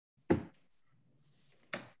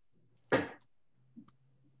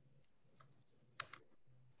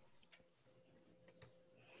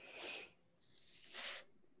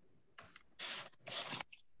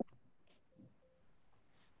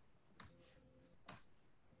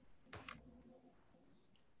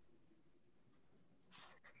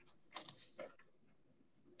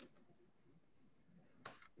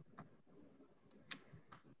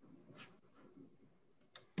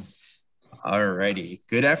Alrighty.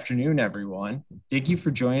 Good afternoon, everyone. Thank you for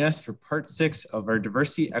joining us for part 6 of our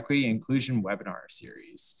Diversity, Equity, and Inclusion webinar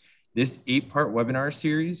series. This 8-part webinar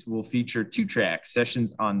series will feature 2 tracks.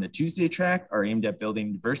 Sessions on the Tuesday track are aimed at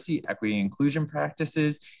building diversity, equity, and inclusion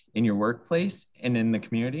practices in your workplace and in the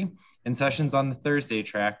community. And sessions on the Thursday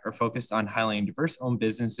track are focused on highlighting diverse-owned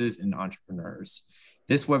businesses and entrepreneurs.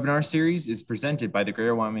 This webinar series is presented by the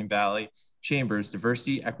Greater Wyoming Valley Chamber's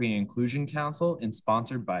Diversity, Equity, and Inclusion Council and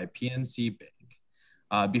sponsored by PNC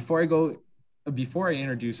Bank. Before I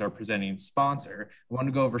introduce our presenting sponsor, I want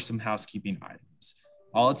to go over some housekeeping items.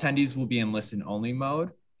 All attendees will be in listen-only mode.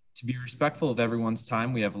 To be respectful of everyone's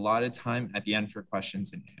time, we have allotted time at the end for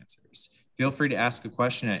questions and answers. Feel free to ask a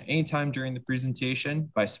question at any time during the presentation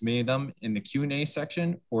by submitting them in the Q&A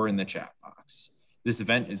section or in the chat box. This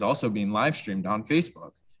event is also being live streamed on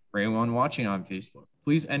Facebook. For anyone watching on Facebook,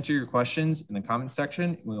 please enter your questions in the comment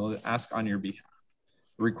section and we will ask on your behalf.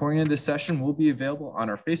 The recording of this session will be available on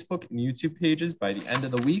our Facebook and YouTube pages by the end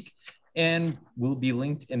of the week and will be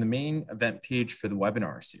linked in the main event page for the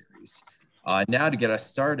webinar series. Now to get us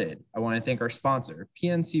started, I want to thank our sponsor,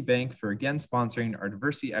 PNC Bank, for again sponsoring our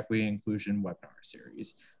Diversity, Equity, and Inclusion webinar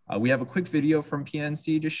series. We have a quick video from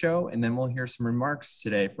PNC to show, and then we'll hear some remarks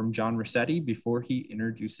today from John Rossetti before he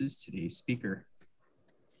introduces today's speaker.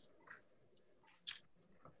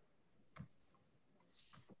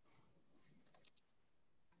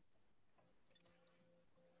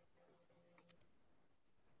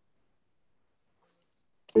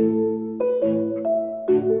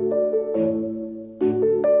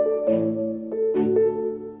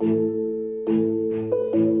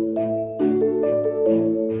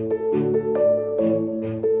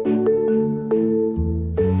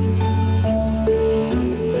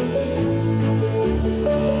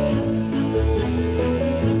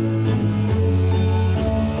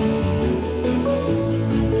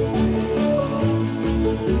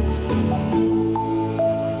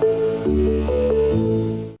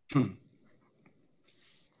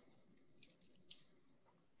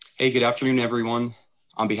 Hey, good afternoon, everyone.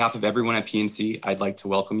 On behalf of everyone at PNC, I'd like to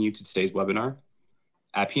welcome you to today's webinar.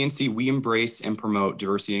 At PNC, we embrace and promote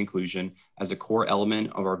diversity and inclusion as a core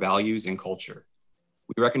element of our values and culture.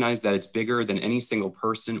 We recognize that it's bigger than any single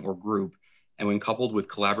person or group, and when coupled with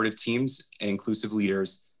collaborative teams and inclusive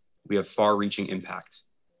leaders, we have far-reaching impact.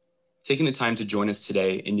 Taking the time to join us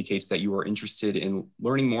today indicates that you are interested in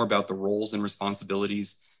learning more about the roles and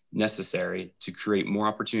responsibilities necessary to create more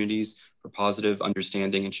opportunities for positive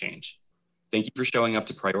understanding and change. Thank you for showing up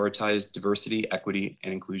to prioritize diversity, equity,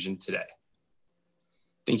 and inclusion today.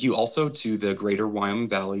 Thank you also to the Greater Wyoming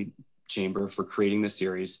Valley Chamber for creating this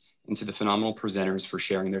series and to the phenomenal presenters for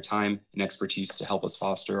sharing their time and expertise to help us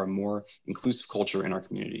foster a more inclusive culture in our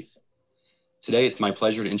community. Today, it's my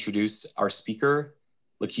pleasure to introduce our speaker,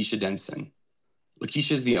 Lakeisha Denson.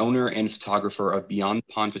 Lakeisha is the owner and photographer of Beyond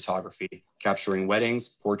the Pond Photography, capturing weddings,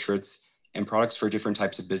 portraits, and products for different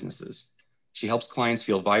types of businesses. She helps clients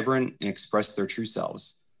feel vibrant and express their true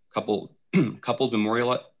selves. Couples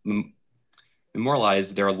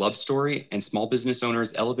memorialize their love story, and small business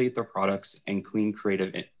owners elevate their products and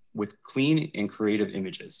with clean and creative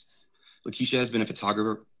images. Lakeisha has been a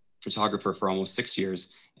photographer for almost 6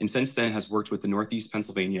 years, and since then has worked with the Northeast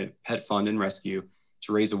Pennsylvania Pet Fund and Rescue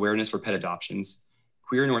to raise awareness for pet adoptions,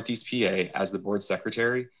 Queer Northeast PA as the board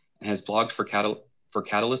secretary, and has blogged for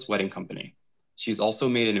Catalyst Wedding Company. She's also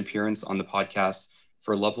made an appearance on the podcast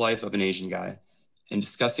For Love Life of an Asian Guy and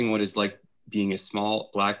discussing what it's like being a small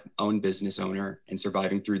Black-owned business owner and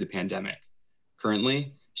surviving through the pandemic.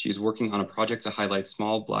 Currently, she is working on a project to highlight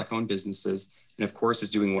small Black-owned businesses and of course is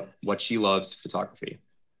doing what she loves, photography.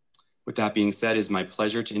 With that being said, it's my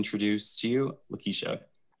pleasure to introduce to you Lakeisha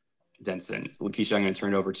Denson. Lakeisha, I'm going to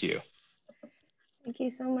turn it over to you. Thank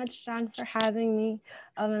you so much, John, for having me.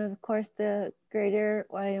 And of course, the Greater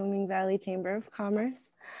Wyoming Valley Chamber of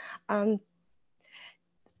Commerce.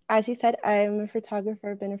 As he said, I'm a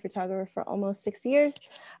photographer, been a photographer for almost 6 years.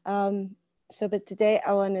 But today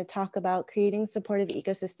I want to talk about creating supportive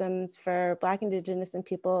ecosystems for Black, Indigenous, and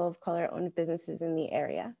people of color-owned businesses in the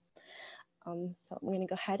area. So I'm going to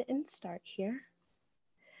go ahead and start here.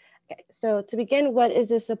 Okay, so to begin, what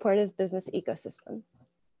is a supportive business ecosystem?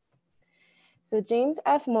 So James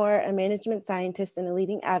F. Moore, a management scientist and a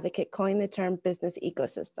leading advocate, coined the term business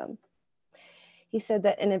ecosystem. He said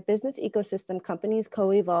that in a business ecosystem, companies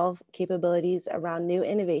co-evolve capabilities around new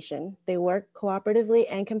innovation. They work cooperatively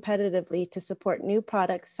and competitively to support new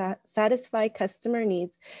products, satisfy customer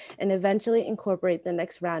needs, and eventually incorporate the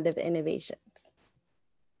next round of innovations.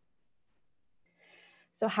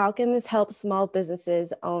 So how can this help small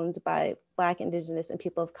businesses owned by Black, Indigenous, and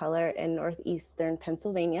people of color in Northeastern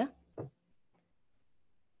Pennsylvania?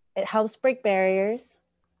 It helps break barriers.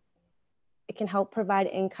 It can help provide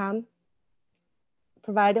income,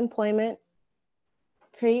 provide employment,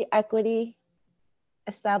 create equity,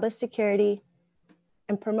 establish security,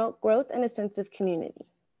 and promote growth and a sense of community.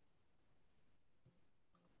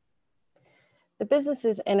 The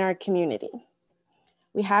businesses in our community.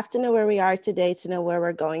 We have to know where we are today to know where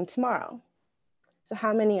we're going tomorrow. So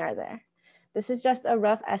how many are there? This is just a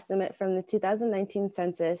rough estimate from the 2019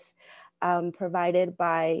 census provided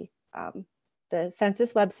by the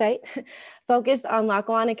census website, focused on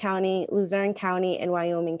Lackawanna County, Luzerne County, and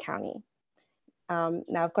Wyoming County.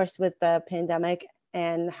 Now, of course, with the pandemic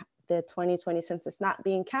and the 2020 census not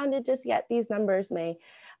being counted just yet, these numbers may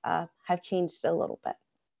have changed a little bit.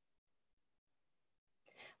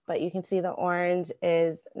 But you can see the orange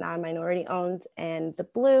is non-minority owned and the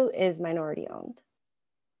blue is minority owned.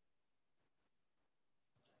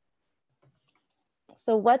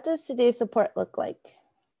 So what does today's support look like?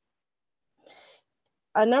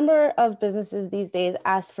 A number of businesses these days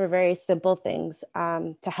ask for very simple things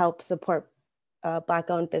to help support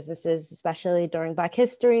Black-owned businesses, especially during Black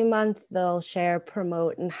History Month. They'll share,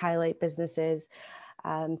 promote, and highlight businesses.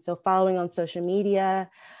 So following on social media,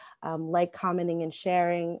 like commenting and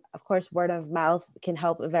sharing. Of course, word of mouth can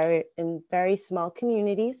help in very small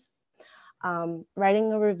communities.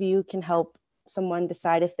 Writing a review can help someone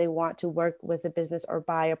decide if they want to work with a business or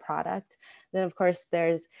buy a product. Then of course,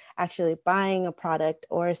 there's actually buying a product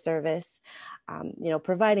or a service,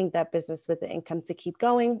 providing that business with the income to keep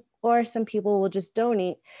going, or some people will just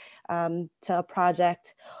donate to a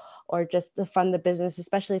project or just to fund the business,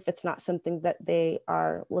 especially if it's not something that they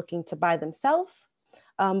are looking to buy themselves,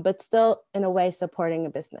 but still in a way supporting a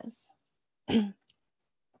business.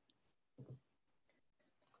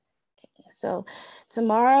 So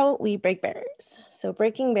tomorrow we break barriers. So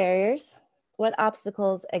breaking barriers, what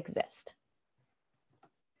obstacles exist?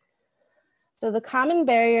 So the common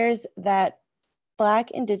barriers that Black,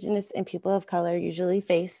 Indigenous, and people of color usually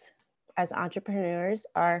face as entrepreneurs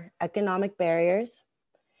are economic barriers.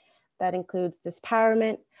 That includes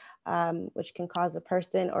dispowerment, which can cause a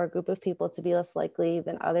person or a group of people to be less likely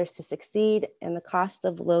than others to succeed, and the cost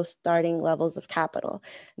of low starting levels of capital.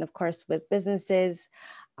 And of course, with businesses,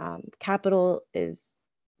 capital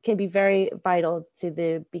can be very vital to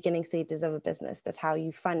the beginning stages of a business. That's how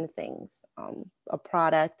you fund things, a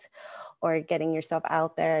product, or getting yourself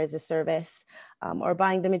out there as a service, or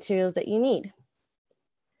buying the materials that you need.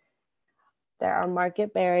 There are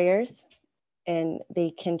market barriers, and they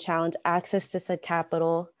can challenge access to said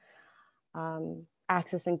capital,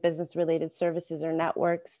 accessing business-related services or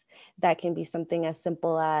networks. That can be something as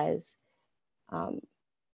simple as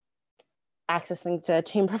accessing to a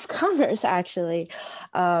chamber of commerce, actually,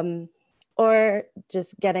 or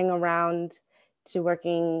just getting around to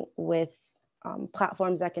working with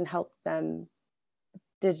platforms that can help them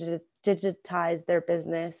digitize their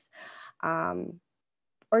business,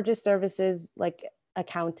 or just services like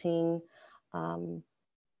accounting,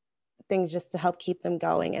 things just to help keep them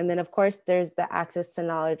going. And then of course, there's the access to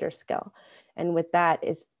knowledge or skill. And with that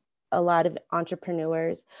is a lot of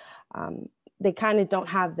entrepreneurs, they kind of don't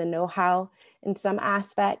have the know-how in some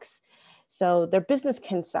aspects. So their business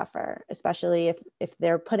can suffer, especially if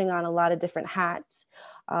they're putting on a lot of different hats,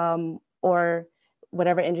 or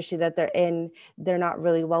whatever industry that they're in, they're not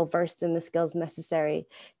really well-versed in the skills necessary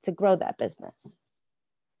to grow that business.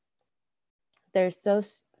 There's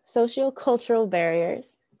socio-cultural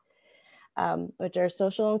barriers, which are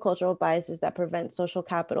social and cultural biases that prevent social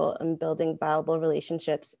capital and building viable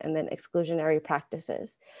relationships, and then exclusionary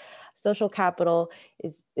practices. Social capital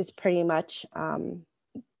is pretty much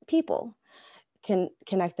people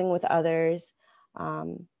connecting with others,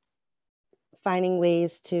 finding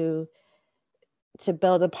ways to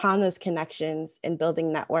build upon those connections and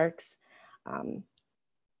building networks. And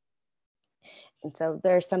so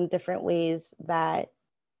there are some different ways that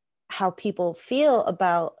how people feel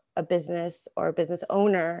about a business or a business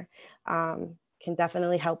owner can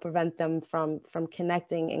definitely help prevent them from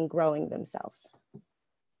connecting and growing themselves.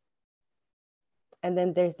 And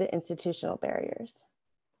then there's the institutional barriers.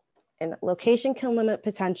 And location can limit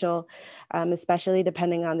potential, especially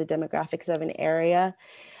depending on the demographics of an area.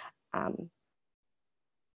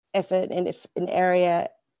 If an area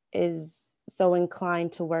is so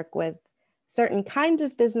inclined to work with certain kinds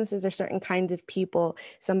of businesses or certain kinds of people,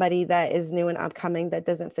 somebody that is new and upcoming that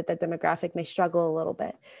doesn't fit that demographic may struggle a little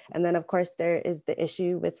bit. And then of course there is the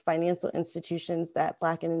issue with financial institutions that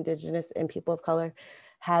Black and Indigenous and people of color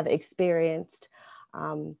have experienced,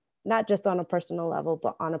 not just on a personal level,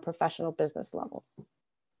 but on a professional business level.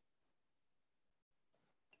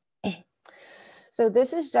 So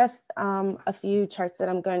this is just a few charts that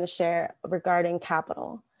I'm going to share regarding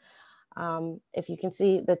capital. If you can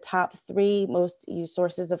see, the top three most used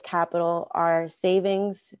sources of capital are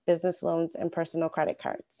savings, business loans, and personal credit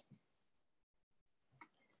cards.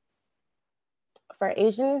 For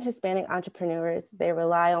Asian and Hispanic entrepreneurs, they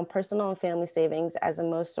rely on personal and family savings as the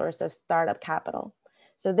most source of startup capital.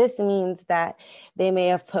 So this means that they may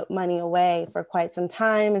have put money away for quite some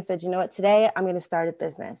time and said, you know what, today I'm going to start a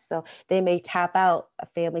business. So they may tap out a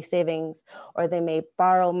family savings, or they may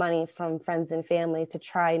borrow money from friends and family to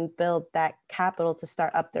try and build that capital to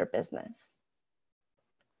start up their business.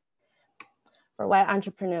 For white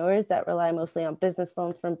entrepreneurs that rely mostly on business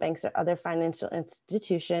loans from banks or other financial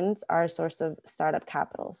institutions are a source of startup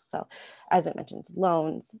capital. So as I mentioned,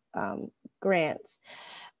 loans, grants,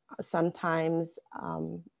 sometimes,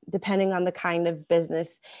 depending on the kind of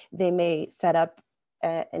business, they may set up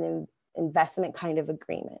an investment kind of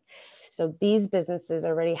agreement. So these businesses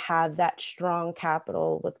already have that strong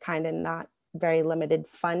capital with kind of not very limited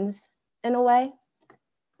funds in a way.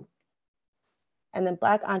 And then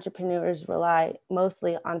Black entrepreneurs rely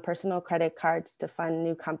mostly on personal credit cards to fund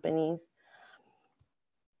new companies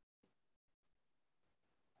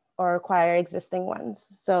or acquire existing ones.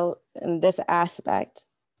 So in this aspect,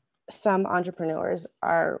 some entrepreneurs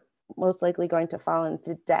are most likely going to fall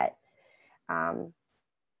into debt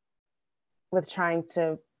with trying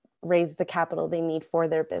to raise the capital they need for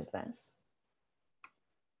their business.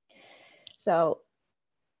 So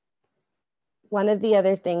one of the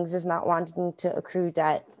other things is not wanting to accrue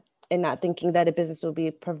debt and not thinking that a business will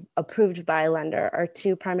be approved by a lender are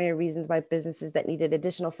two primary reasons why businesses that needed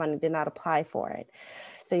additional funding did not apply for it.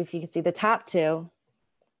 So if you can see the top two,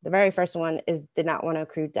 the very first one is did not want to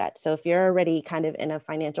accrue debt. So if you're already kind of in a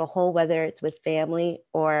financial hole, whether it's with family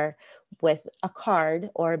or with a card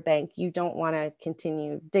or a bank, you don't want to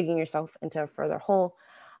continue digging yourself into a further hole.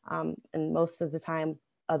 And most of the time,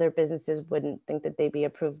 other businesses wouldn't think that they'd be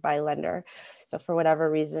approved by a lender. So for whatever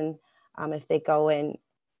reason, if they go in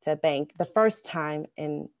to a bank the first time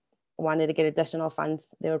and wanted to get additional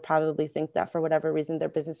funds, they would probably think that for whatever reason, their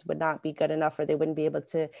business would not be good enough, or they wouldn't be able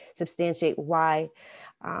to substantiate why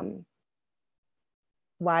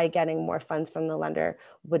getting more funds from the lender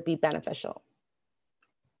would be beneficial.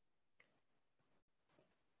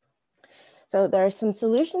 So there are some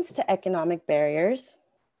solutions to economic barriers.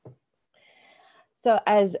 So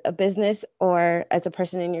as a business or as a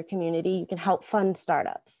person in your community, you can help fund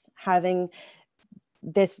startups. Having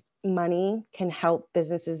this money can help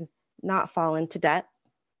businesses not fall into debt.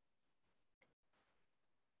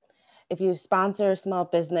 If you sponsor a small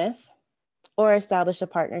business or establish a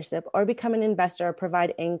partnership or become an investor or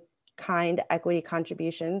provide in-kind equity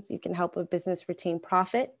contributions, you can help a business retain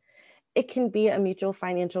profit. It can be a mutual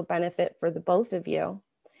financial benefit for the both of you,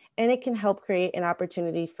 and it can help create an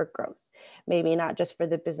opportunity for growth. Maybe not just for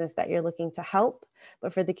the business that you're looking to help,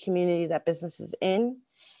 but for the community that business is in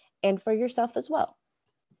and for yourself as well.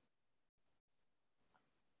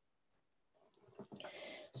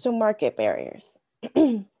 So market barriers.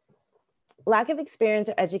 Lack of experience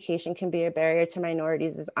or education can be a barrier to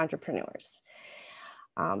minorities as entrepreneurs.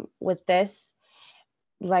 With this,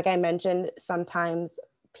 like I mentioned, sometimes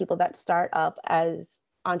people that start up as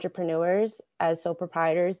entrepreneurs, as sole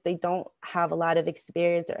proprietors, they don't have a lot of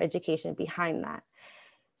experience or education behind that.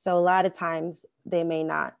 So a lot of times they may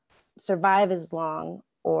not survive as long,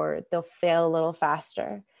 or they'll fail a little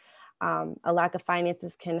faster. A lack of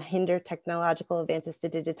finances can hinder technological advances to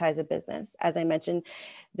digitize a business. As I mentioned,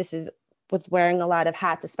 this is with wearing a lot of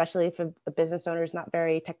hats, especially if a business owner is not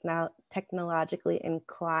very technologically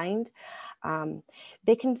inclined,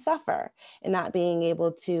 they can suffer in not being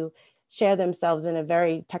able to share themselves in a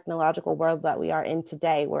very technological world that we are in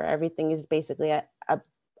today, where everything is basically a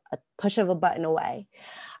push of a button away.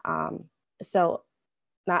 So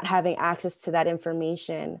not having access to that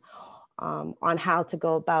information on how to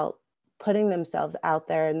go about putting themselves out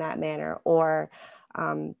there in that manner, or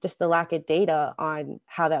just the lack of data on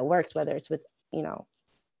how that works, whether it's with,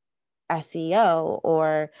 SEO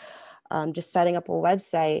or just setting up a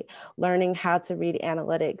website, learning how to read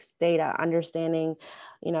analytics data, understanding,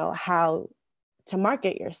 how to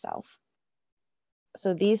market yourself.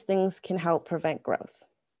 So these things can help prevent growth.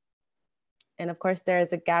 And of course, there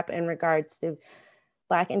is a gap in regards to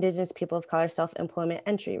Black, Indigenous, people of color self-employment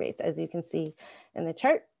entry rates, as you can see in the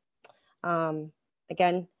chart.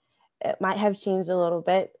 Again, it might have changed a little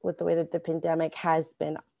bit with the way that the pandemic has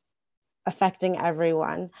been affecting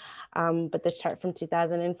everyone. But this chart from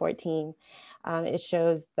 2014, it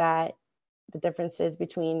shows that the differences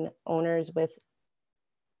between owners with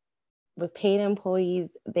paid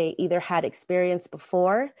employees, they either had experience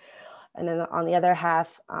before And then on the other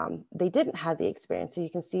half, they didn't have the experience. So you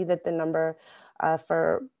can see that the number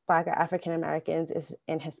for Black or African Americans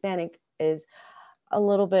and Hispanic is a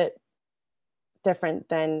little bit different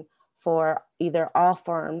than for either all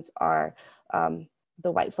firms or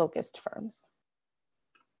the white focused firms.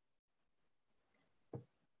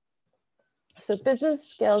 So business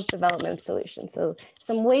skills development solutions. So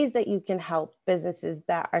some ways that you can help businesses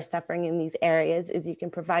that are suffering in these areas is you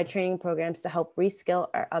can provide training programs to help reskill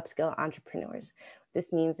or upskill entrepreneurs.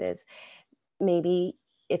 This means is maybe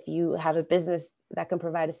if you have a business that can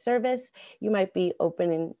provide a service, you might be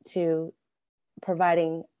open to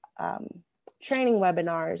providing training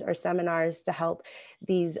webinars or seminars to help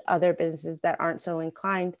these other businesses that aren't so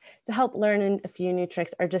inclined to help learn a few new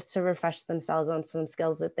tricks or just to refresh themselves on some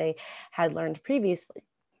skills that they had learned previously.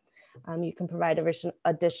 You can provide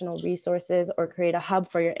additional resources or create a hub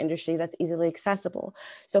for your industry that's easily accessible.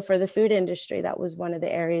 So for the food industry, that was one of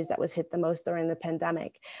the areas that was hit the most during the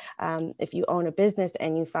pandemic. If you own a business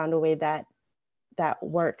and you found a way that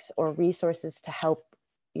works or resources to help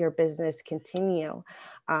your business continue,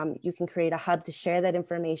 you can create a hub to share that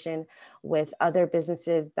information with other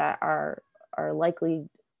businesses that are likely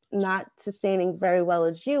not sustaining very well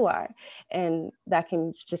as you are. And that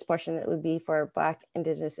can disproportionately be for Black,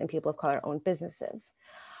 Indigenous, and people of color owned businesses.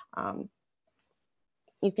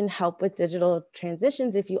 You can help with digital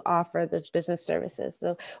transitions if you offer those business services.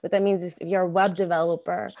 So what that means is if you're a web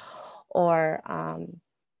developer or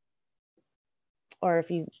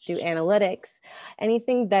if you do analytics,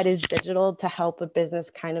 anything that is digital to help a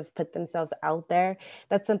business kind of put themselves out there,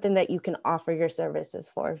 that's something that you can offer your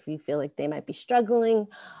services for if you feel like they might be struggling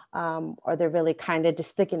or they're really kind of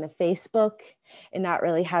just sticking to Facebook and not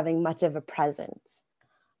really having much of a presence.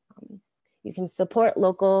 You can support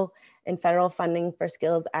local and federal funding for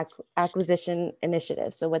skills acquisition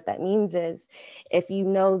initiatives. So what that means is if you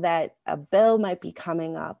know that a bill might be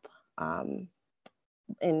coming up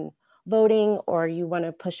in voting, or you want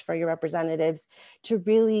to push for your representatives to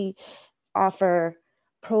really offer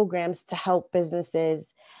programs to help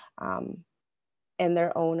businesses and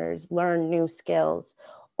their owners learn new skills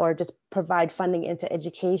or just provide funding into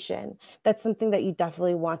education, that's something that you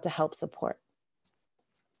definitely want to help support.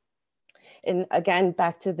 And again,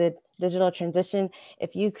 back to the digital transition,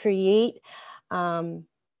 if you create, I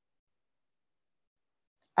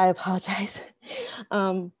apologize.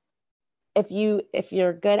 If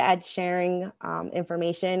you're good at sharing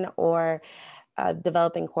information or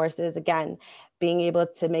developing courses, again, being able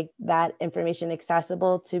to make that information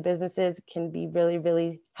accessible to businesses can be really,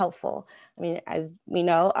 really helpful. I mean, as we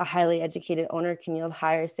know, a highly educated owner can yield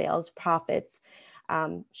higher sales, profits,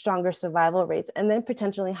 stronger survival rates, and then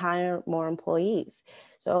potentially hire more employees.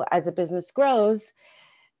 So as a business grows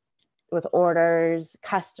with orders,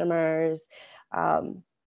 customers,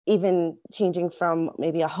 even changing from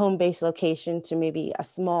maybe a home-based location to maybe a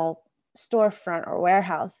small storefront or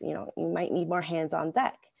warehouse, you might need more hands on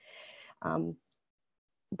deck.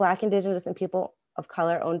 Black, Indigenous, and people of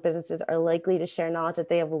color owned businesses are likely to share knowledge that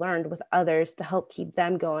they have learned with others to help keep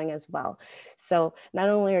them going as well. So not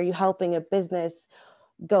only are you helping a business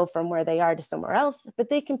go from where they are to somewhere else, but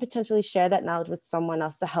they can potentially share that knowledge with someone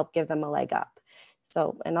else to help give them a leg up.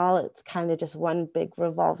 So in all, it's kind of just one big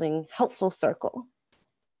revolving helpful circle.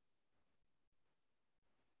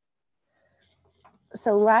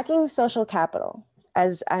 So lacking social capital,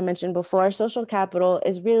 as I mentioned before, social capital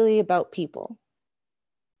is really about people.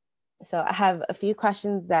 So I have a few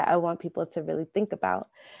questions that I want people to really think about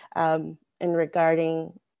in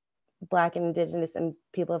regarding Black and Indigenous and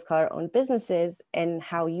people of color owned businesses and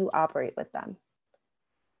how you operate with them.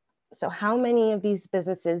 So how many of these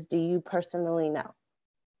businesses do you personally know?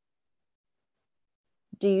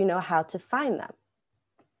 Do you know how to find them?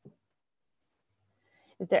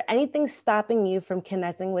 Is there anything stopping you from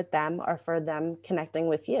connecting with them or for them connecting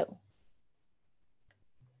with you?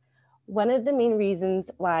 One of the main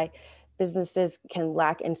reasons why businesses can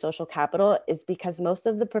lack in social capital is because most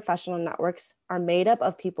of the professional networks are made up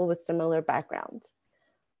of people with similar backgrounds.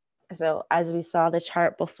 So as we saw the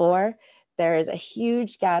chart before, there is a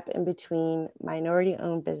huge gap in between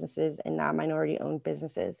minority-owned businesses and non-minority-owned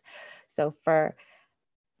businesses. So for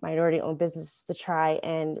minority-owned businesses to try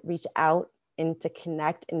and reach out and to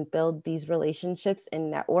connect and build these relationships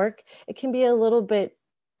and network, it can be a little bit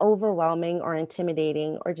overwhelming or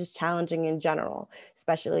intimidating or just challenging in general,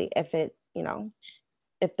 especially if it,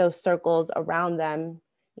 if those circles around them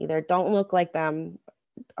either don't look like them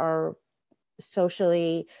or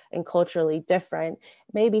socially and culturally different.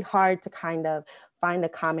 It may be hard to kind of find a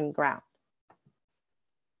common ground.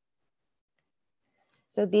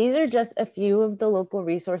 So these are just a few of the local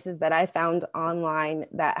resources that I found online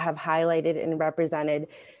that have highlighted and represented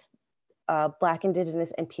Black,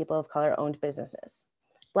 Indigenous, and people of color owned businesses.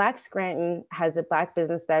 Black Scranton has a Black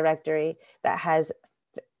business directory that has,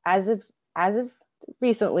 as of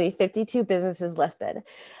recently, 52 businesses listed.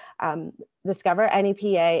 Discover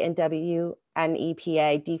NEPA and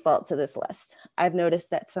WNEPA default to this list. I've noticed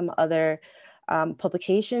that some other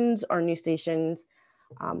publications or news stations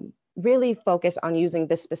really focus on using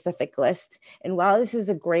this specific list. And while this is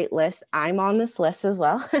a great list, I'm on this list as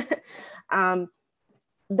well.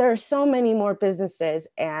 There are so many more businesses,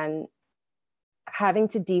 and having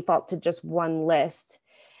to default to just one list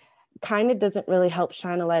kind of doesn't really help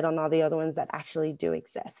shine a light on all the other ones that actually do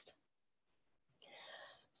exist.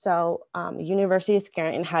 So University of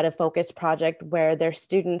Scranton had a focus project where their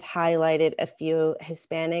students highlighted a few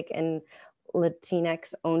Hispanic and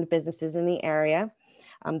Latinx owned businesses in the area.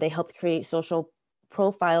 They helped create social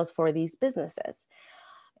profiles for these businesses.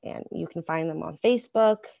 And you can find them on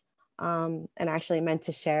Facebook. And actually meant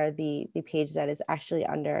to share the page that is actually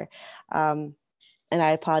under, and I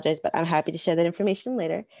apologize, but I'm happy to share that information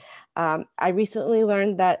later. I recently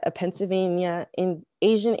learned that a Pennsylvania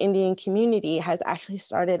Asian Indian community has actually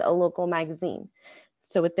started a local magazine.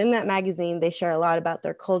 So within that magazine, they share a lot about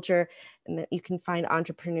their culture, and that you can find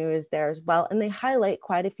entrepreneurs there as well. And they highlight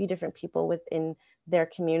quite a few different people within their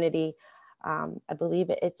community. I believe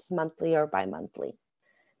it's monthly or bi-monthly.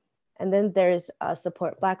 And then there's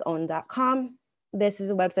supportblackowned.com. This is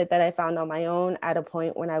a website that I found on my own at a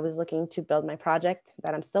point when I was looking to build my project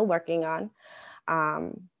that I'm still working on.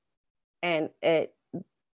 And the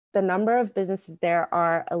number of businesses there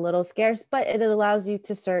are a little scarce, but it allows you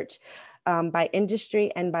to search by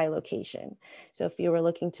industry and by location. So if you were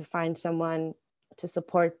looking to find someone to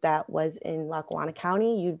support that was in Lackawanna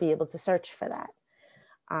County, you'd be able to search for that.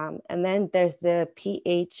 And then there's the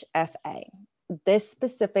PHFA. This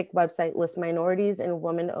specific website lists minorities and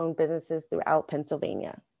women-owned businesses throughout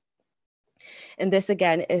Pennsylvania. And this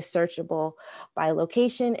again is searchable by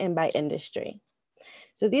location and by industry.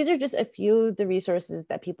 So these are just a few of the resources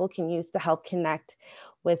that people can use to help connect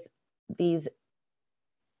with these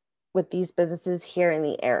businesses here in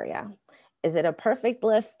the area. Is it a perfect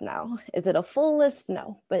list? No. Is it a full list?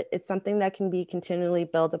 No. But it's something that can be continually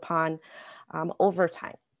built upon over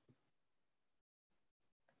time.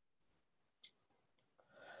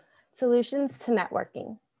 Solutions to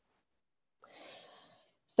networking.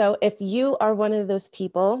 So if you are one of those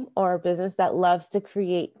people or a business that loves to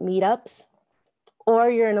create meetups, or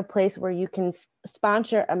you're in a place where you can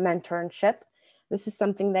sponsor a mentorship, this is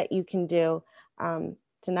something that you can do to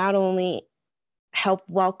not only help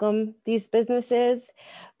welcome these businesses,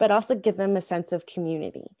 but also give them a sense of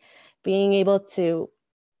community. Being able to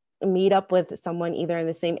meet up with someone either in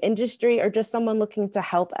the same industry or just someone looking to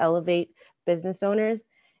help elevate business owners,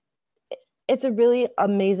 it's a really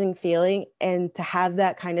amazing feeling, and to have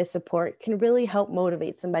that kind of support can really help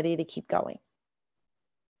motivate somebody to keep going.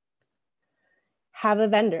 Have a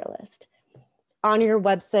vendor list on your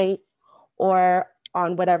website or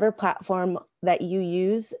on whatever platform that you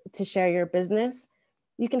use to share your business.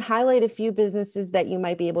 You can highlight a few businesses that you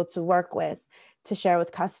might be able to work with to share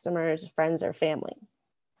with customers, friends, or family.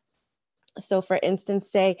 So for instance,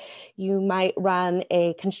 say you might run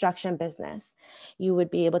a construction business. You would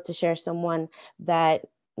be able to share someone that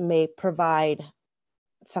may provide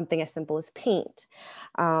something as simple as paint,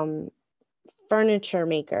 furniture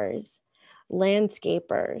makers,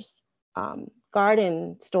 landscapers,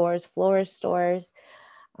 garden stores, florist stores,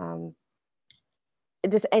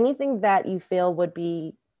 just anything that you feel would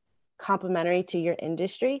be complementary to your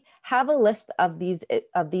industry. Have a list of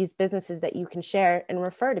these businesses that you can share and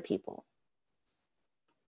refer to people.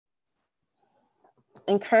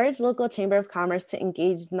 Encourage local Chamber of Commerce to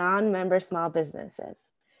engage non-member small businesses.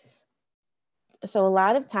 So a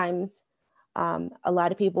lot of times, a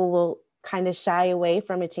lot of people will kind of shy away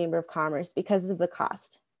from a Chamber of Commerce because of the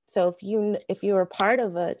cost. So if you are part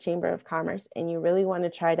of a Chamber of Commerce and you really want to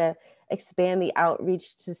try to expand the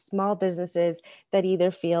outreach to small businesses that either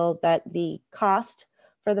feel that the cost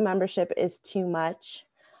for the membership is too much,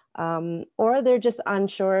 or they're just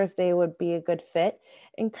unsure if they would be a good fit,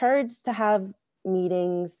 encourage to have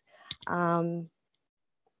meetings,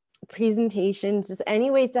 presentations, just any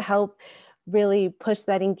way to help really push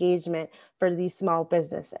that engagement for these small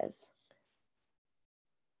businesses.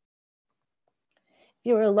 If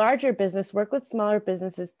you're a larger business, work with smaller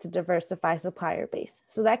businesses to diversify supplier base.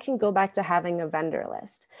 So that can go back to having a vendor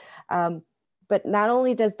list. But not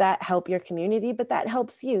only does that help your community, but that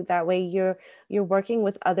helps you. That way you're working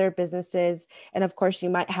with other businesses. And of course, you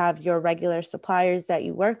might have your regular suppliers that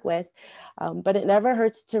you work with, but it never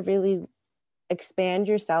hurts to really expand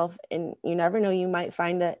yourself. And you never know, you might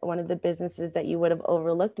find that one of the businesses that you would have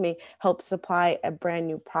overlooked may help supply a brand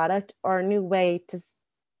new product or a new way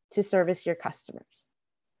to service your customers.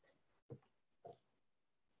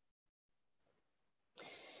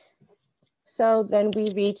 So then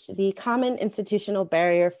we reach the common institutional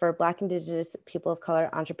barrier for Black, Indigenous, people of color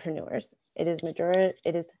entrepreneurs. It is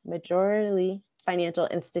majorly financial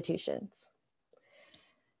institutions.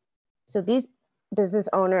 So these business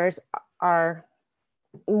owners are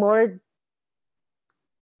more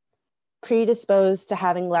predisposed to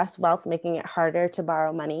having less wealth, making it harder to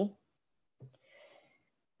borrow money.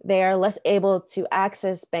 They are less able to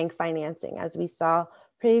access bank financing. As we saw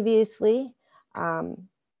previously,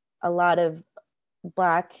 a lot of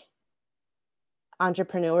Black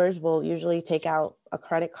entrepreneurs will usually take out a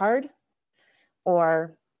credit card,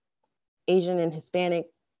 or Asian and Hispanic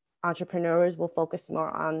entrepreneurs will focus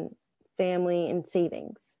more on family and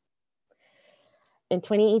savings. In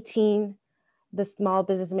 2018, the Small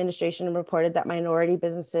Business Administration reported that minority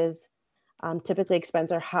businesses typically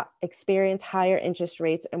experience higher interest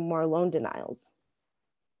rates and more loan denials.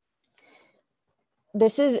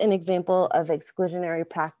 This is an example of exclusionary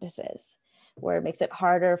practices, where it makes it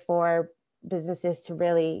harder for businesses to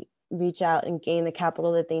really reach out and gain the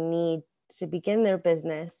capital that they need to begin their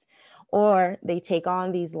business, or they take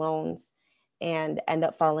on these loans and end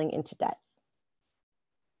up falling into debt.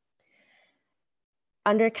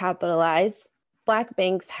 Undercapitalized, Black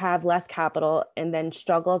banks have less capital and then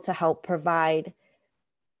struggle to help provide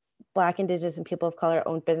Black, Indigenous, and people of color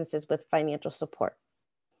owned businesses with financial support.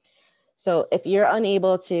 So if you're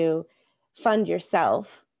unable to fund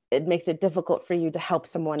yourself, it makes it difficult for you to help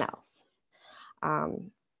someone else.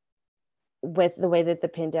 With the way that the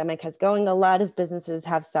pandemic has going, a lot of businesses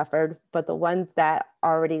have suffered, but the ones that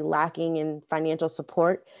are already lacking in financial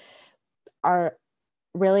support are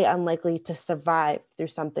really unlikely to survive through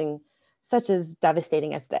something such as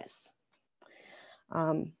devastating as this.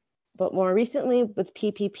 But more recently, with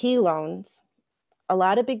PPP loans, a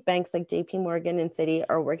lot of big banks like JP Morgan and Citi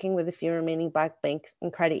are working with a few remaining Black banks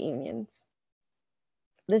and credit unions.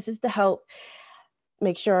 This is to help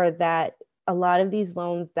make sure that a lot of these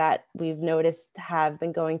loans that we've noticed have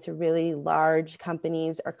been going to really large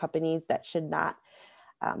companies or companies that should not,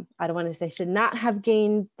 I don't want to say should not have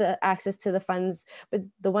gained the access to the funds, but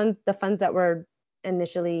the funds that were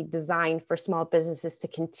initially designed for small businesses to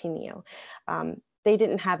continue. They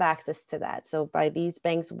didn't have access to that. So by these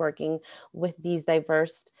banks working with these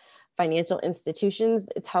diverse financial institutions,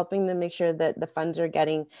 it's helping them make sure that the funds are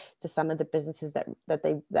getting to some of the businesses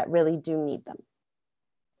that really do need them.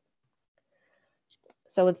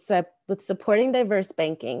 So with supporting diverse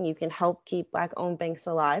banking, you can help keep Black-owned banks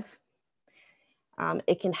alive.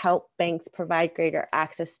 It can help banks provide greater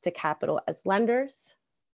access to capital as lenders.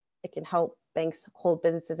 It can help banks hold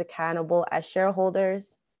businesses accountable as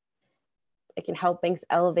shareholders. It can help banks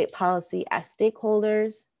elevate policy as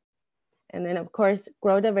stakeholders. And then, of course,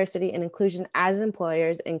 grow diversity and inclusion as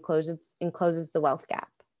employers and closes the wealth gap.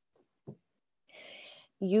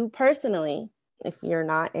 You personally, if you're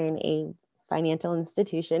not in a financial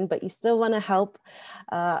institution, but you still want to help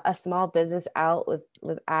a small business out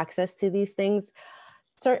with access to these things,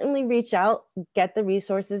 certainly reach out, get the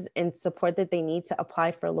resources and support that they need to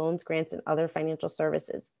apply for loans, grants, and other financial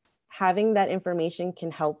services. Having that information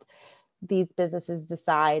can help these businesses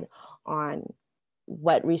decide on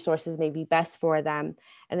what resources may be best for them,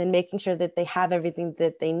 and then making sure that they have everything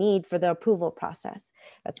that they need for the approval process.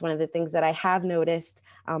 That's one of the things that I have noticed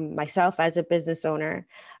myself as a business owner,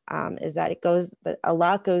 is that a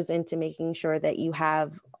lot goes into making sure that you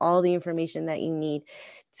have all the information that you need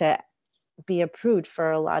to be approved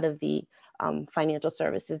for a lot of the financial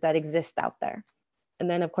services that exist out there. And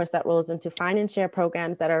then, of course, that rolls into finance share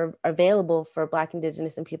programs that are available for Black,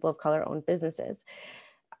 Indigenous, and people of color owned businesses.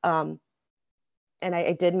 And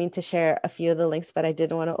I did mean to share a few of the links, but I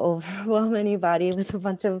didn't want to overwhelm anybody with a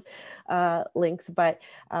bunch of links. But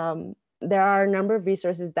there are a number of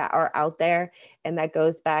resources that are out there, and that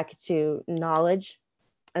goes back to knowledge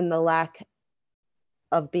and the lack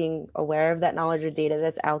of being aware of that knowledge or data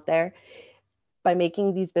that's out there. By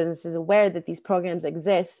making these businesses aware that these programs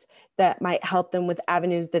exist, that might help them with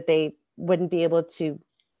avenues that they wouldn't be able to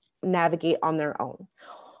navigate on their own,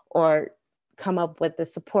 or come up with the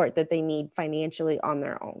support that they need financially on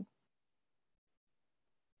their own.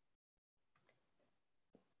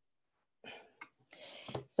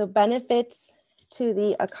 So benefits to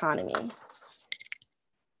the economy.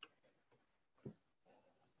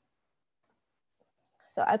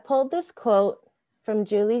 So I pulled this quote from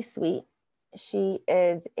Julie Sweet. She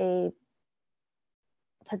is a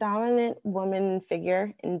predominant woman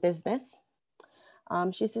figure in business.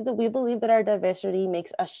 She says that we believe that our diversity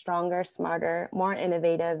makes us stronger, smarter, more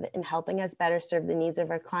innovative in helping us better serve the needs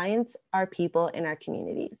of our clients, our people, and our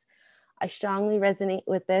communities. I strongly resonate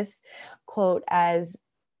with this quote, as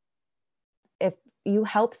if you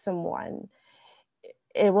help someone,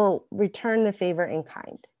 it will return the favor in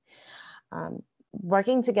kind.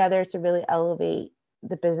 Working together to really elevate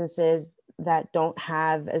the businesses that don't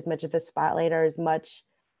have as much of a spotlight or as much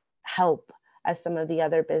help as some of the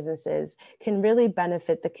other businesses can really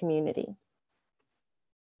benefit the community.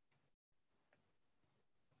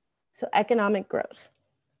 So economic growth.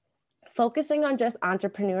 Focusing on just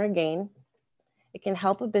entrepreneur gain, it can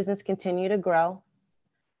help a business continue to grow,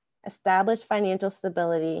 establish financial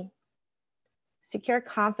stability, secure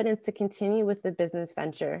confidence to continue with the business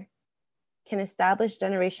venture, can establish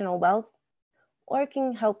generational wealth, or it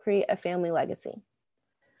can help create a family legacy.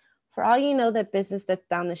 For all you know, that business that's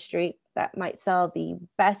down the street that might sell the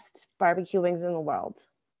best barbecue wings in the world,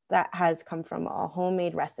 that has come from a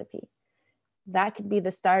homemade recipe. That could be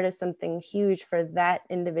the start of something huge for that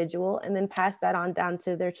individual, and then pass that on down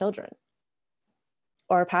to their children,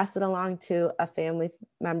 or pass it along to a family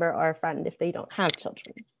member or a friend if they don't have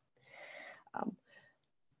children.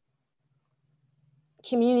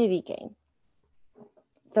 Community gain.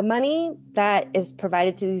 The money that is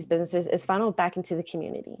provided to these businesses is funneled back into the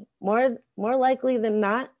community. More likely than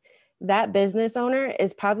not, that business owner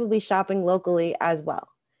is probably shopping locally as well.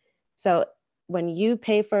 So when you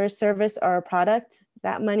pay for a service or a product,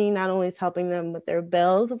 that money not only is helping them with their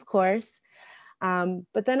bills, of course,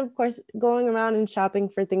 but then of course going around and shopping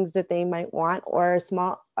for things that they might want, or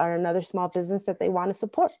another small business that they want to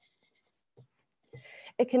support.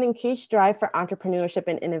 It can increase drive for entrepreneurship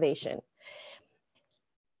and innovation.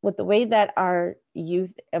 With the way that our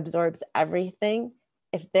youth absorbs everything,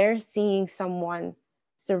 if they're seeing someone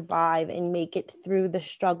survive and make it through the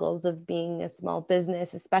struggles of being a small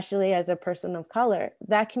business, especially as a person of color,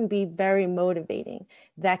 that can be very motivating.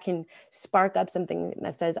 That can spark up something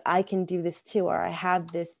that says, I can do this too, or I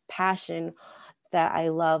have this passion that I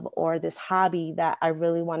love, or this hobby that I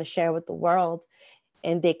really want to share with the world.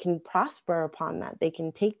 And they can prosper upon that. They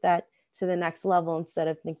can take that to the next level instead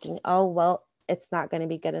of thinking, oh, well, it's not going to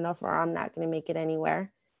be good enough, or I'm not going to make it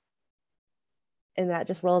anywhere. And that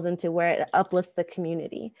just rolls into where it uplifts the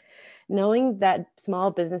community. Knowing that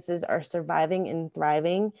small businesses are surviving and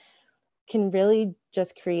thriving can really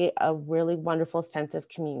just create a really wonderful sense of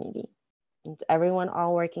community. It's everyone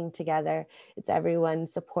all working together. It's everyone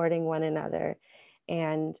supporting one another.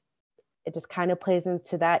 And it just kind of plays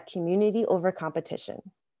into that community over competition.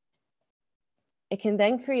 It can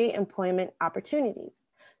then create employment opportunities.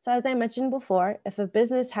 So as I mentioned before, if a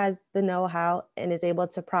business has the know-how and is able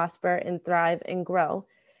to prosper and thrive and grow,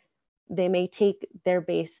 they may take their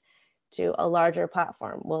base to a larger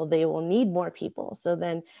platform. Well, they will need more people. So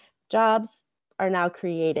then jobs are now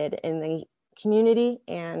created in the community,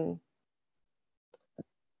 and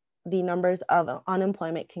the numbers of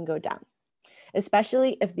unemployment can go down,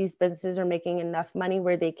 especially if these businesses are making enough money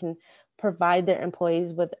where they can provide their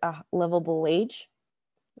employees with a livable wage.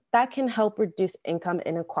 That can help reduce income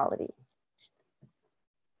inequality.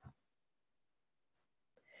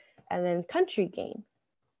 And then country gain.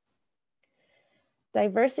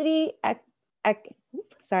 Diversity,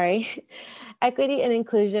 equity and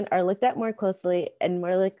inclusion are looked at more closely and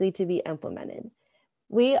more likely to be implemented.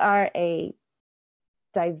 We are a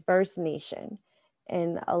diverse nation,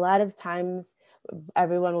 and a lot of times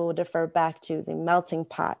everyone will defer back to the melting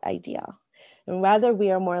pot idea. And rather,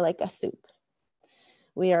 we are more like a soup.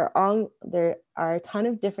 There are a ton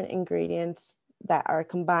of different ingredients that are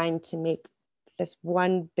combined to make this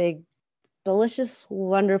one big, delicious,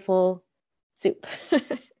 wonderful soup.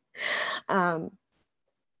 But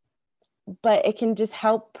it can just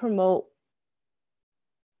help promote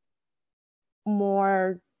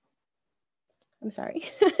more,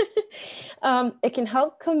 it can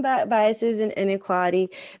help combat biases and inequality,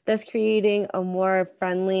 thus creating a more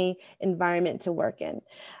friendly environment to work in.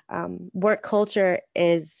 Work culture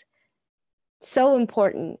is so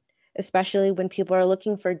important, especially when people are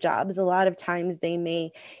looking for jobs. A lot of times they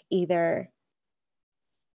may either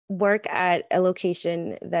work at a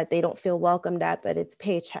location that they don't feel welcomed at, but it's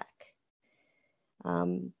paycheck.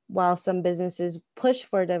 While some businesses push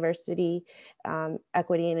for diversity,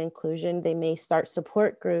 equity, and inclusion, they may start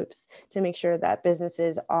support groups to make sure that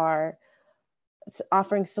businesses are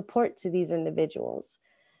offering support to these individuals.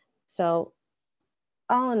 So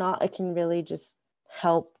all in all, it can really just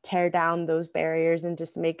help tear down those barriers and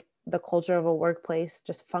just make the culture of a workplace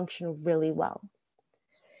just function really well.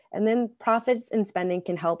 And then profits and spending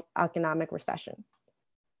can help economic recession.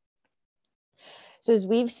 So as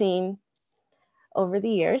we've seen over the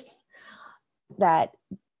years, that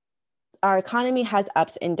our economy has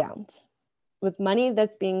ups and downs, with money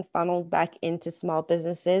that's being funneled back into small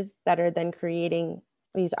businesses that are then creating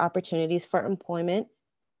these opportunities for employment.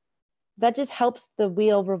 That just helps the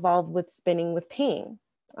wheel revolve with spinning, with paying.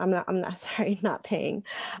 Not paying,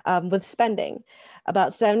 with spending.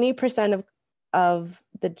 About 70% of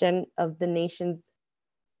the nation's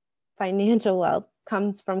financial wealth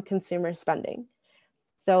comes from consumer spending.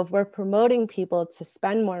 So if we're promoting people to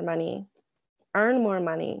spend more money, earn more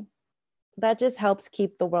money, that just helps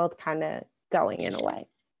keep the world kind of going in a way.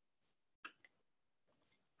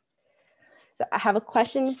 So I have a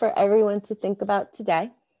question for everyone to think about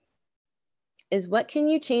today, is what can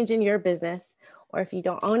you change in your business, or if you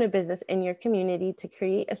don't own a business, in your community, to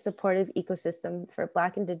create a supportive ecosystem for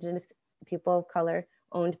Black, Indigenous, people of color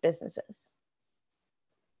owned businesses?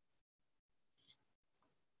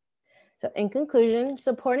 So in conclusion,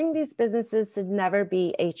 supporting these businesses should never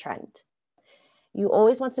be a trend. You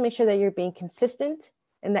always want to make sure that you're being consistent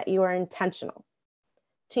and that you are intentional.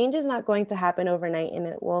 Change is not going to happen overnight, and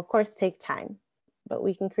it will of course take time, but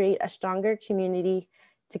we can create a stronger community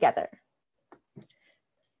together.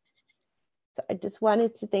 So I just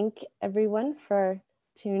wanted to thank everyone for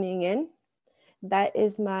tuning in. That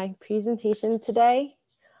is my presentation today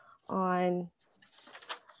on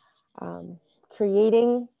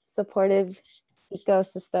creating supportive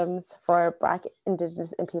ecosystems for Black,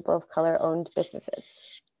 Indigenous, and people of color owned businesses.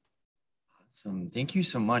 Awesome. Thank you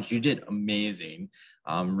so much. You did amazing.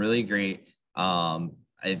 Really great.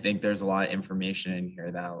 I think there's a lot of information in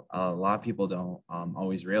here that a lot of people don't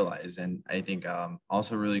always realize. And I think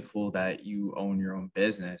also really cool that you own your own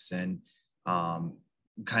business and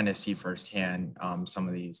kind of see firsthand some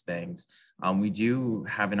of these things. We do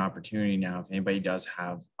have an opportunity now, if anybody does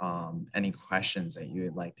have any questions that you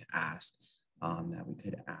would like to ask, that we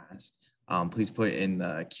could ask, please put it in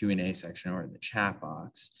the Q&A section or the chat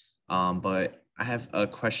box. But I have a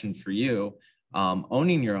question for you.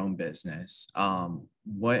 Owning your own business,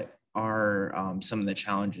 what are some of the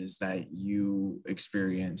challenges that you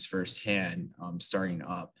experience firsthand starting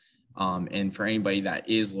up? And for anybody that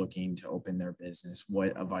is looking to open their business,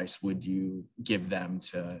 what advice would you give them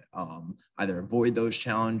to either avoid those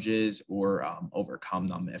challenges or overcome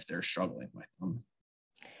them if they're struggling with them?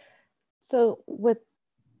 So with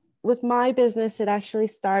my business, it actually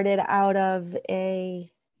started out of a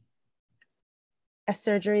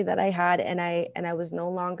surgery that I had, and I was no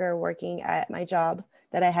longer working at my job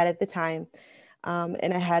that I had at the time.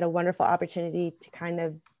 And I had a wonderful opportunity to kind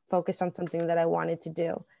of focus on something that I wanted to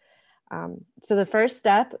do. So the first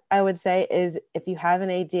step I would say is, if you have an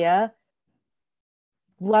idea,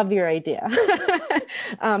 love your idea.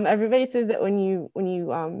 Everybody says that when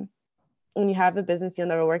you have a business, you'll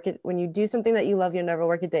never work it. When you do something that you love, you'll never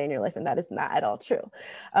work a day in your life. And that is not at all true.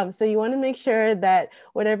 So you want to make sure that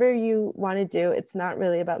whatever you want to do, it's not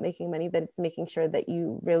really about making money, that it's making sure that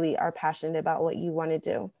you really are passionate about what you want to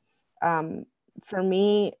do. For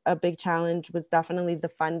me, a big challenge was definitely the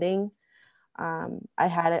funding. I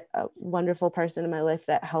had a wonderful person in my life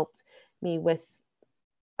that helped me with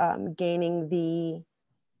gaining the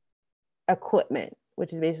equipment,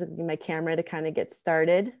 which is basically my camera, to kind of get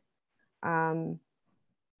started.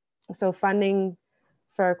 So funding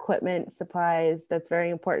for equipment, supplies, that's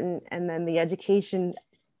very important. And then the education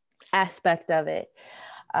aspect of it.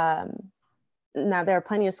 Now there are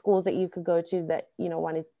plenty of schools that you could go to that,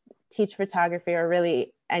 want to teach photography, or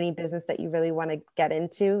really any business that you really want to get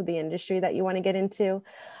into, the industry that you want to get into.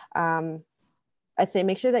 I'd say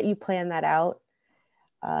make sure that you plan that out.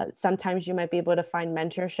 Sometimes you might be able to find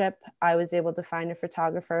mentorship. I was able to find a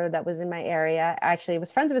photographer that was in my area. Actually, I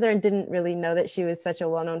was friends with her and didn't really know that she was such a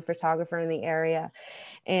well-known photographer in the area.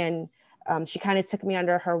 And she kind of took me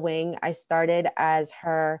under her wing. I started as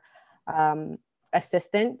her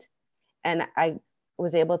assistant, and I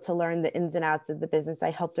was able to learn the ins and outs of the business. I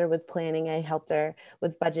helped her with planning. I helped her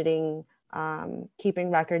with budgeting, keeping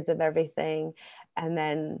records of everything. And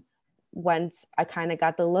then once I kind of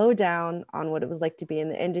got the lowdown on what it was like to be in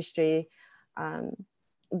the industry,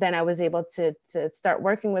 then I was able to start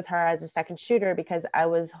working with her as a second shooter, because I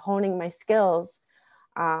was honing my skills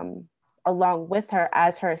along with her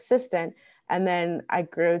as her assistant. And then I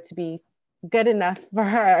grew to be good enough for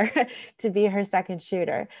her to be her second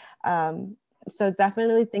shooter. So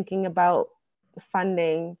definitely thinking about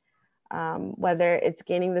funding, whether it's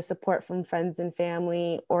gaining the support from friends and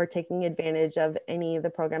family, or taking advantage of any of the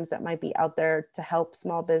programs that might be out there to help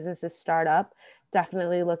small businesses start up.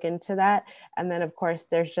 definitely look into that. And then of course,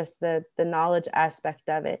 there's just the knowledge aspect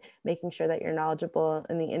of it, making sure that you're knowledgeable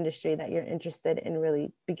in the industry, that you're interested in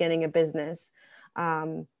really beginning a business.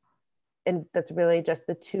 And that's really just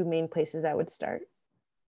the two main places I would start.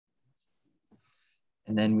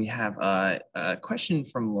 And then we have a question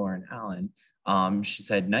from Lauren Allen. She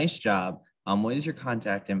said, nice job. What is your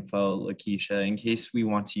contact info, Lakeisha, in case we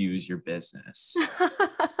want to use your business?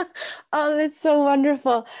 Oh, that's so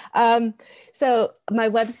wonderful. So my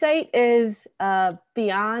website is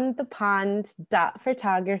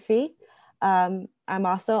beyondthepond.photography. I'm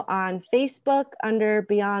also on Facebook under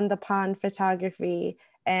Beyond the Pond Photography,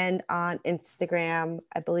 and on Instagram,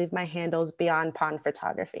 I believe my handle is Beyond Pond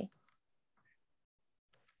Photography.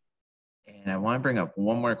 And I want to bring up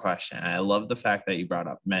one more question. I love the fact that you brought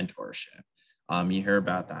up mentorship. You hear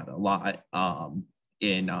about that a lot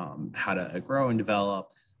in how to grow and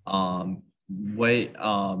develop. What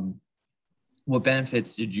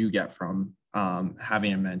benefits did you get from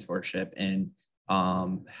having a mentorship, and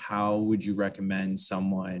how would you recommend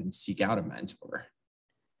someone seek out a mentor?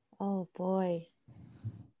 Oh boy.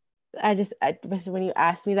 When you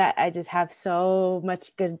asked me that, I just have so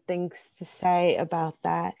much good things to say about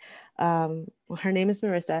that. Her name is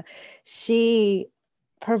Marissa. She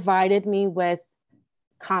provided me with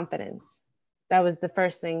confidence. That was the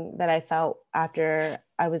first thing that I felt after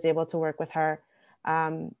I was able to work with her.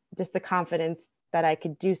 Just the confidence that I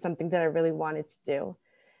could do something that I really wanted to do.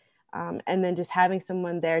 And then just having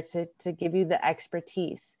someone there to give you the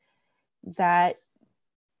expertise, that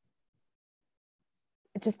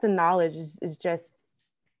just the knowledge is just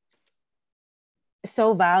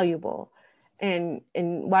so valuable. And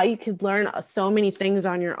while you could learn so many things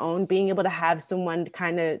on your own, being able to have someone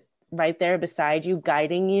kind of right there beside you,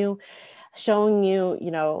 guiding you, showing you,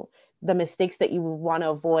 the mistakes that you want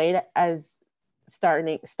to avoid as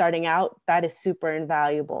starting out, that is super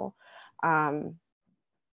invaluable.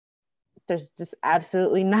 There's just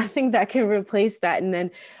absolutely nothing that can replace that. And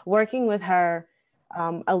then working with her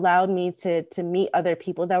allowed me to meet other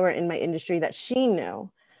people that were in my industry that she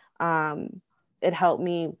knew. It helped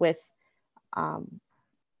me with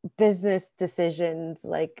business decisions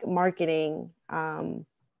like marketing,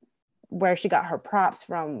 where she got her props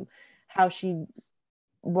from, how she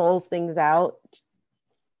rolls things out.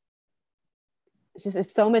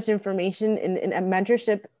 It's so much information, and a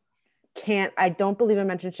mentorship I don't believe a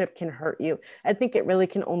mentorship can hurt you. I think it really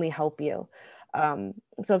can only help you.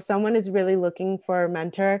 So if someone is really looking for a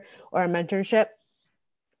mentor or a mentorship,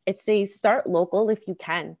 it's say start local if you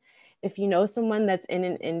can. If you know someone that's in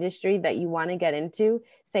an industry that you want to get into,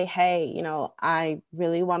 say, hey, I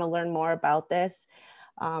really want to learn more about this.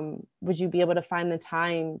 Would you be able to find the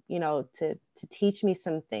time, to teach me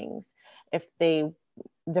some things? If they,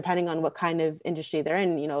 depending on what kind of industry they're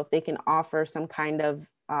in, if they can offer some kind of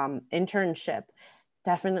internship,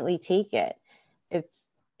 definitely take it. It's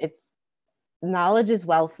knowledge is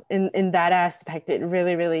wealth in that aspect. It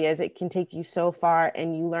really, really is. It can take you so far,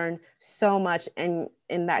 and you learn so much, and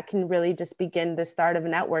that can really just begin the start of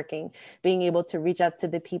networking, being able to reach out to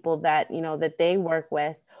the people that, that they work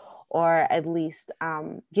with, or at least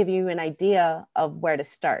give you an idea of where to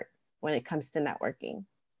start when it comes to networking.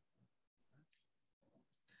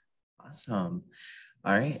 Awesome.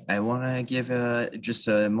 All right. I want to give just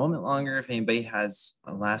a moment longer if anybody has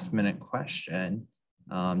a last minute question.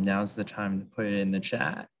 Now's the time to put it in the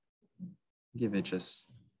chat. Give it just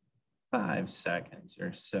 5 seconds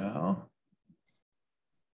or so.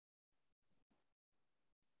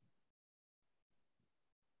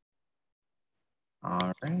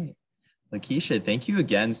 All right. Lakeisha, thank you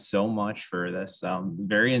again so much for this.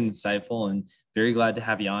 Very insightful, and very glad to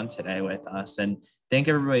have you on today with us. And thank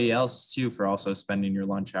everybody else too for also spending your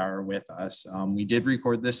lunch hour with us. We did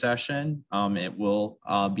record this session. It will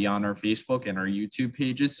be on our Facebook and our YouTube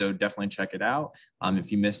pages, so definitely check it out.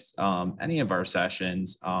 If you missed any of our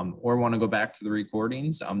sessions or want to go back to the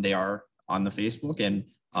recordings, they are on the Facebook and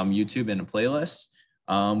YouTube in a playlist.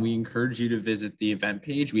 We encourage you to visit the event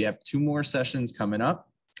page. We have 2 more sessions coming up.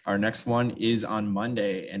 Our next one is on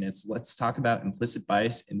Monday, and it's let's talk about implicit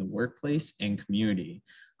bias in the workplace and community.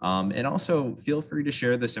 And also feel free to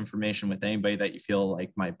share this information with anybody that you feel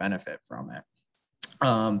like might benefit from it.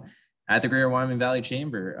 At the Greater Wyoming Valley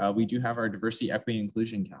Chamber, we do have our Diversity, Equity,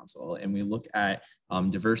 Inclusion Council, and we look at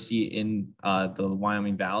diversity in the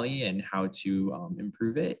Wyoming Valley and how to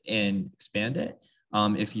improve it and expand it.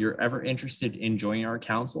 If you're ever interested in joining our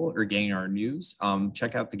council or getting our news,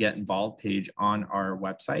 check out the Get Involved page on our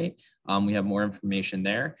website. We have more information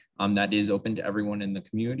there that is open to everyone in the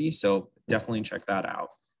community, so definitely check that out.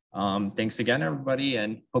 Thanks again, everybody,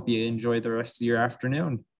 and hope you enjoy the rest of your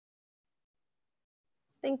afternoon.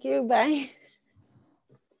 Thank you. Bye.